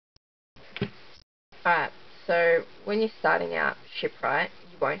Alright, so when you're starting out Shipwright,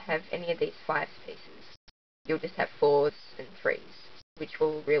 you won't have any of these 5s pieces. You'll just have 4s and 3s, which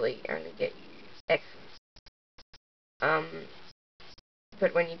will really only get you excellent.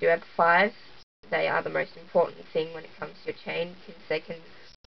 But when you do have 5s, they are the most important thing when it comes to your chain, because they can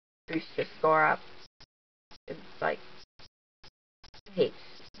boost your score up, like, heaps.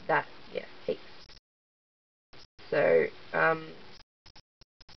 Heaps. So,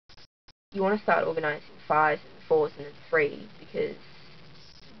 you want to start organising 5s and 4s and then 3s, because,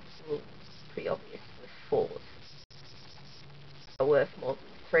 well, it's pretty obvious the 4s are worth more than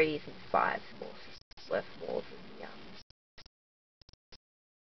the 3s, and 5s are worth more than the,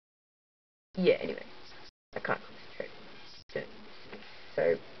 yeah, anyway, I can't concentrate on doing this.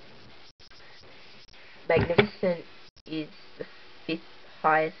 So, Magnificent is the 5th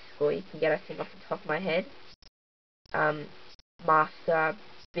highest score you can get, I think, off the top of my head. Master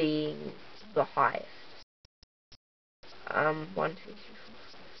being the highest. 1, 2, 3, 4, 5.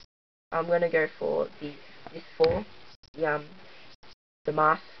 I'm gonna go for this 4, the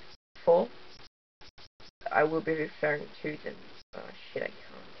Master 4. I will be referring to them. Oh shit, I can't.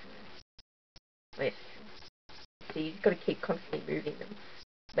 Wait. So you've got to keep constantly moving them,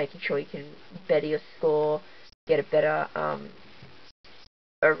 making sure you can better your score, get a better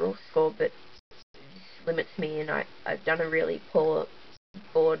overall score, but this limits me, and I've done a really poor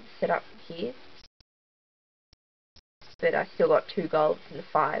board setup here. But I still got 2 golds and a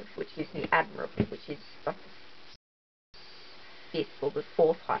 5, which gives me admirable, which is like the 5th or the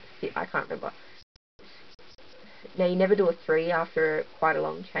 4th highest. I can't remember. Now you never do a 3 after quite a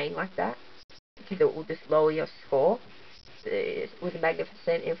long chain like that, because it will just lower your score. With a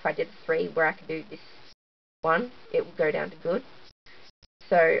Magnificent, if I did a 3 where I could do this 1, it will go down to good.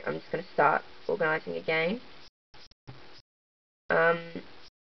 So I'm just going to start organising again.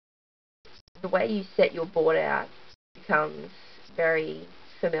 The way you set your board out becomes very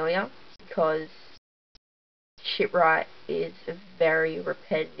familiar, because Shipwright is a very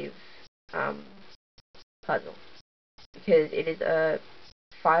repetitive puzzle, because it is a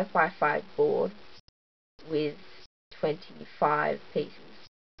 5x5 board with 25 pieces,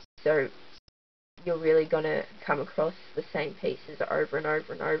 so you're really going to come across the same pieces over and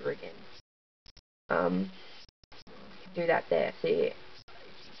over and over again. Do that there, so yeah,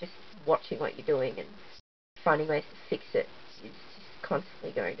 just watching what you're doing and finding ways to fix it is just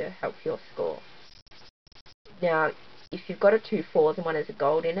constantly going to help your score. Now, if you've got a 2 4s and one has a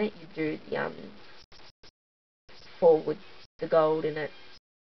gold in it, you do the 4 with the gold in it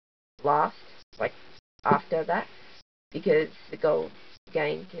last, like after that, because the gold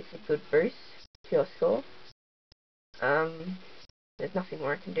gain gives a good boost to your score. There's nothing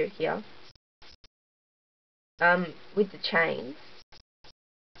more I can do here. With the chains,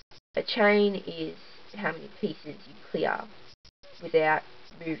 a chain is how many pieces you clear without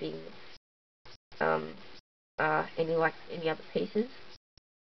moving any other pieces.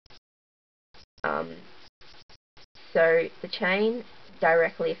 So the chain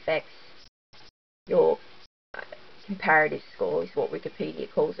directly affects your comparative score, is what Wikipedia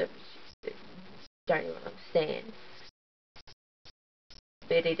calls it, which I don't even understand.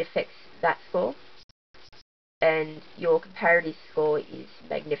 But it affects that score, and your comparative score is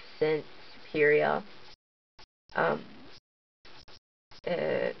Magnificent, Superior,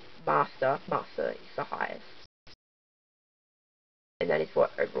 Master. Master is the highest, and that is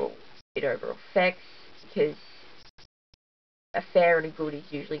what it overall affects, because a fair and a good is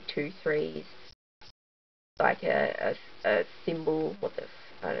usually 2 3s, like a thimble,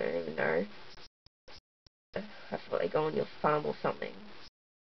 I don't even know, I thought they go on your thumb or something,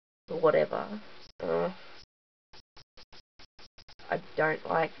 or whatever. I don't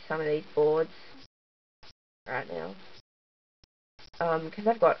like some of these boards right now. Because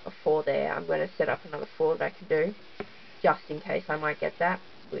I've got a 4 there, I'm going to set up another 4 that I can do, just in case I might get that,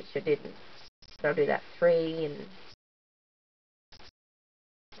 which I didn't. But I'll do that 3, and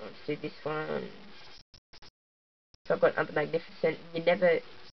let's do this one. So I've got another Magnificent. You never...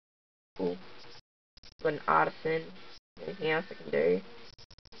 Ooh. Got an Artisan. Anything else I can do?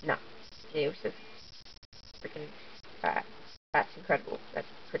 No. Yeah, it was just freaking... That's incredible. That's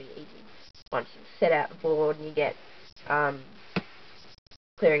pretty easy. Once you set out the board and you get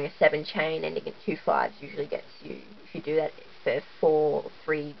clearing a 7 chain, ending at 2 5s usually gets you, if you do that for 4 or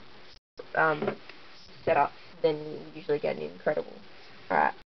 3 setups, then you usually get an incredible.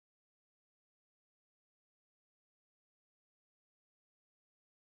 Alright.